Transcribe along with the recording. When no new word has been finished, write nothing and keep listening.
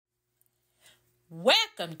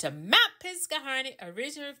Welcome to Mount Pisgah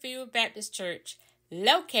Original Field Baptist Church,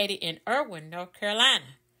 located in Erwin, North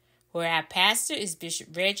Carolina, where our pastor is Bishop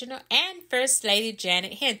Reginald and First Lady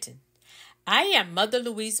Janet Hinton. I am Mother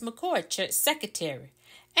Louise McCoy, Church Secretary,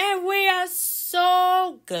 and we are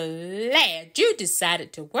so glad you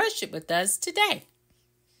decided to worship with us today.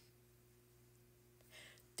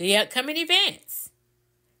 The upcoming events.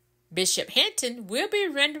 Bishop Hinton will be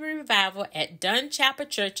rendering revival at Dunn Chapel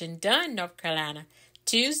Church in Dunn, North Carolina,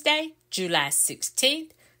 Tuesday, July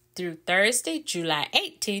 16th through Thursday, July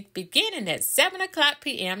 18th, beginning at 7 o'clock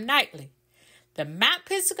p.m. nightly. The Mount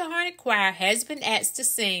Pisgah Choir has been asked to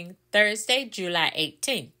sing Thursday, July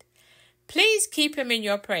 18th. Please keep him in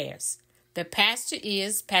your prayers. The pastor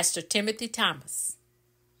is Pastor Timothy Thomas.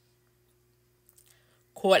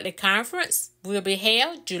 Quarterly Conference will be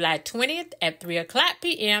held July 20th at 3 o'clock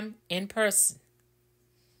p.m. in person.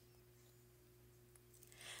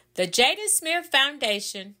 The Jaden Smith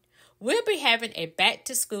Foundation will be having a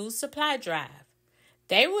back-to-school supply drive.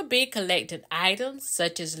 They will be collecting items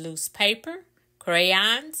such as loose paper,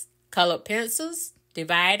 crayons, colored pencils,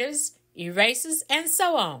 dividers, erasers, and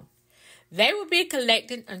so on. They will be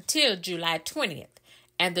collecting until July 20th.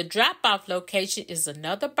 And the drop-off location is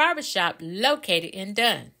another barbershop located in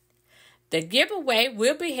Dunn. The giveaway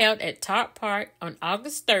will be held at Tarp Park on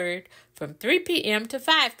August 3rd from 3 p.m. to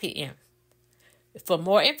 5 p.m. For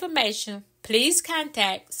more information, please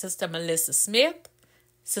contact Sister Melissa Smith,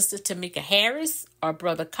 Sister Tamika Harris, or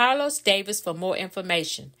Brother Carlos Davis for more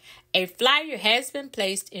information. A flyer has been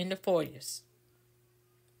placed in the foyers.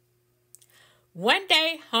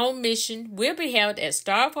 One-day home mission will be held at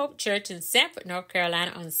Star of Hope Church in Sanford, North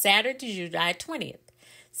Carolina on Saturday, July 20th.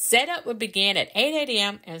 Setup will begin at 8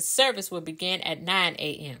 a.m. and service will begin at 9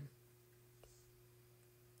 a.m.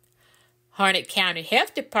 Harnett County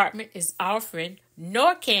Health Department is offering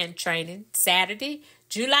Narcan training Saturday,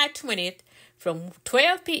 July 20th from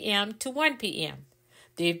 12 p.m. to 1 p.m.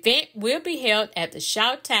 The event will be held at the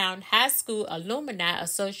Shawtown High School Alumni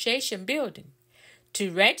Association building.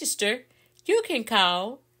 To register, you can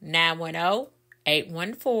call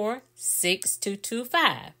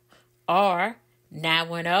 910-814-6225 or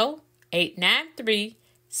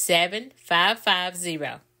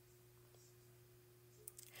 910-893-7550.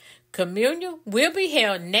 Communion will be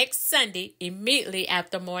held next Sunday immediately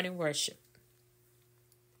after morning worship.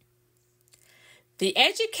 The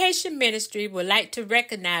Education Ministry would like to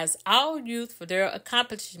recognize all youth for their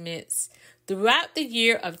accomplishments throughout the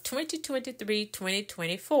year of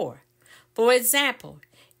 2023-2024. For example,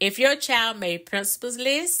 if your child made principal's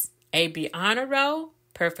list, AB honor roll,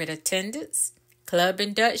 perfect attendance, club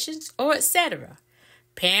inductions, or etc.,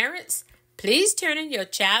 parents, please turn in your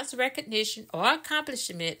child's recognition or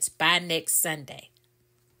accomplishments by next Sunday.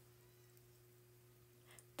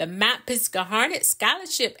 The Mount Pisgah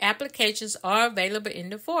scholarship applications are available in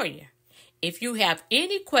the foyer. If you have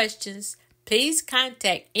any questions, please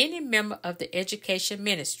contact any member of the Education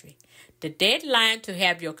Ministry. The deadline to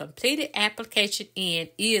have your completed application in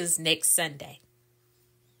is next Sunday.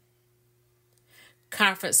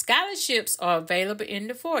 Conference scholarships are available in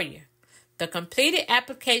the foyer. The completed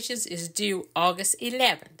applications is due August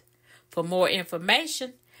 11th. For more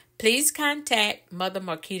information, please contact Mother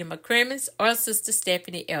Marquita McCrimmons or Sister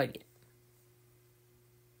Stephanie Elliott.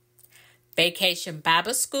 Vacation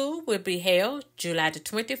Bible School will be held July the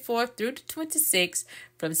 24th through the 26th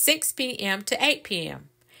from 6 p.m. to 8 p.m.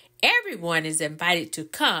 Everyone is invited to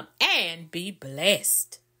come and be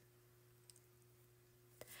blessed.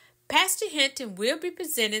 Pastor Hinton will be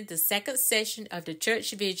presenting the second session of the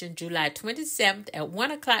Church Vision July 27th at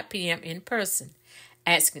 1 o'clock p.m. in person,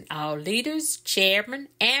 asking all leaders, chairman,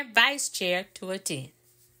 and vice chair to attend.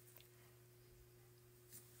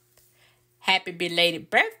 Happy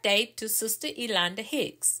belated birthday to Sister Elonda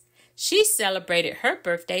Hicks. She celebrated her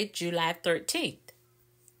birthday July 13th.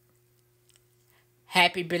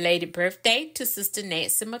 Happy belated birthday to Sister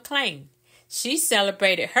Nancy McLean. She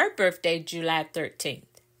celebrated her birthday July 13th.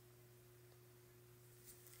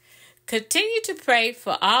 Continue to pray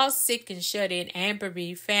for all sick and shut-in and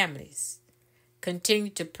bereaved families.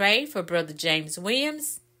 Continue to pray for Brother James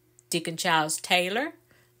Williams, Deacon Charles Taylor,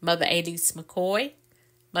 Mother Elise McCoy,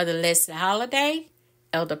 Mother Leslie Holliday,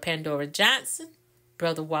 Elder Pandora Johnson,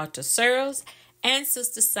 Brother Walter Searles, and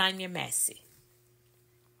Sister Sonia Massey.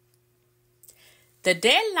 The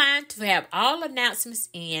deadline to have all announcements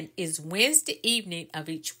in is Wednesday evening of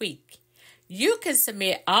each week. You can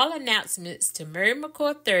submit all announcements to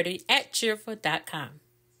MaryMcCoy30@cheerful.com.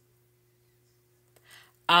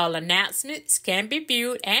 All announcements can be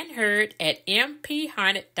viewed and heard at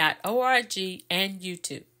mpharnett.org and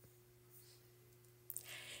YouTube.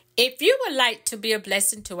 If you would like to be a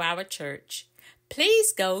blessing to our church,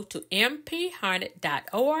 please go to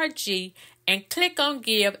mpharnett.org and click on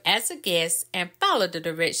Give as a Guest and follow the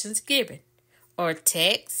directions given, or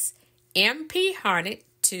text MP Harnett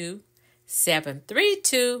to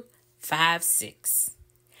 73256.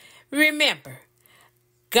 Remember,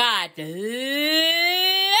 God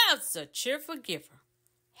loves a cheerful giver.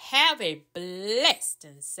 Have a blessed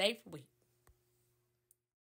and safe week.